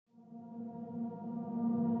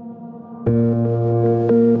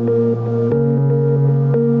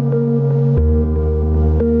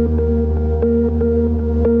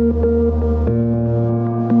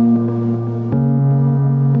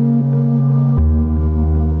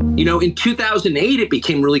You know, in 2008, it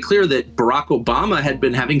became really clear that Barack Obama had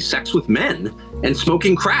been having sex with men and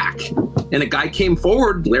smoking crack. And a guy came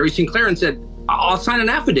forward, Larry Sinclair, and said, I'll sign an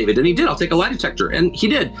affidavit. And he did. I'll take a lie detector. And he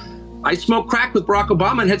did. I smoked crack with Barack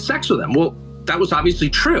Obama and had sex with him. Well, that was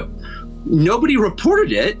obviously true. Nobody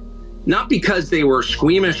reported it, not because they were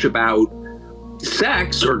squeamish about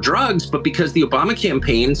sex or drugs, but because the Obama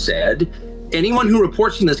campaign said anyone who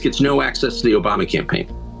reports on this gets no access to the Obama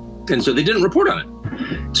campaign. And so they didn't report on it.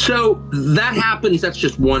 So that happens. That's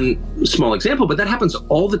just one small example, but that happens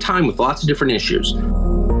all the time with lots of different issues.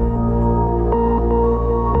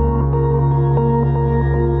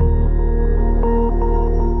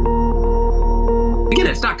 Again,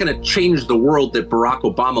 it's not going to change the world that Barack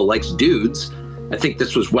Obama likes dudes. I think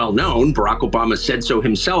this was well known. Barack Obama said so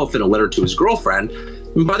himself in a letter to his girlfriend.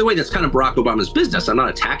 And by the way, that's kind of Barack Obama's business. I'm not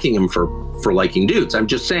attacking him for liking dudes. I'm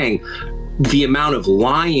just saying the amount of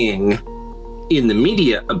lying in the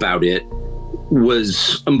media about it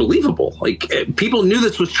was unbelievable. Like, people knew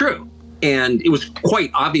this was true, and it was quite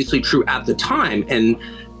obviously true at the time. And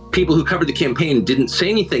people who covered the campaign didn't say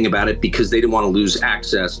anything about it because they didn't want to lose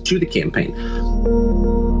access to the campaign.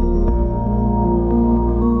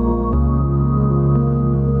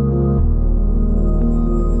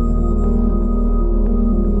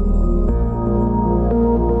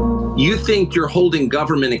 You think you're holding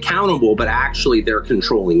government accountable, but actually they're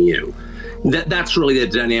controlling you. That's really the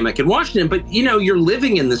dynamic in Washington. But, you know, you're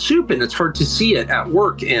living in the soup and it's hard to see it at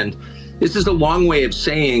work. And this is a long way of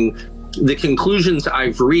saying the conclusions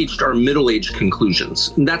I've reached are middle-aged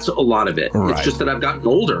conclusions. And that's a lot of it. Right. It's just that I've gotten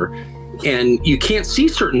older and you can't see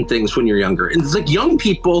certain things when you're younger. And it's like young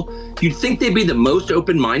people, you'd think they'd be the most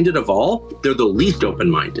open-minded of all. They're the least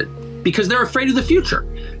open-minded because they're afraid of the future.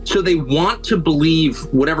 So they want to believe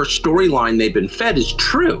whatever storyline they've been fed is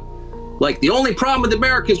true. Like, the only problem with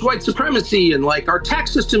America is white supremacy, and like our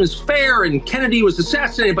tax system is fair, and Kennedy was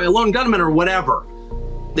assassinated by a lone gunman, or whatever.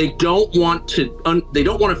 They don't want to. They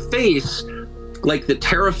don't want to face like the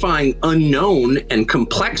terrifying unknown and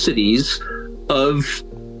complexities of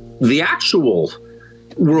the actual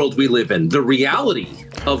world we live in, the reality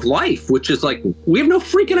of life, which is like we have no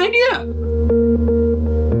freaking idea.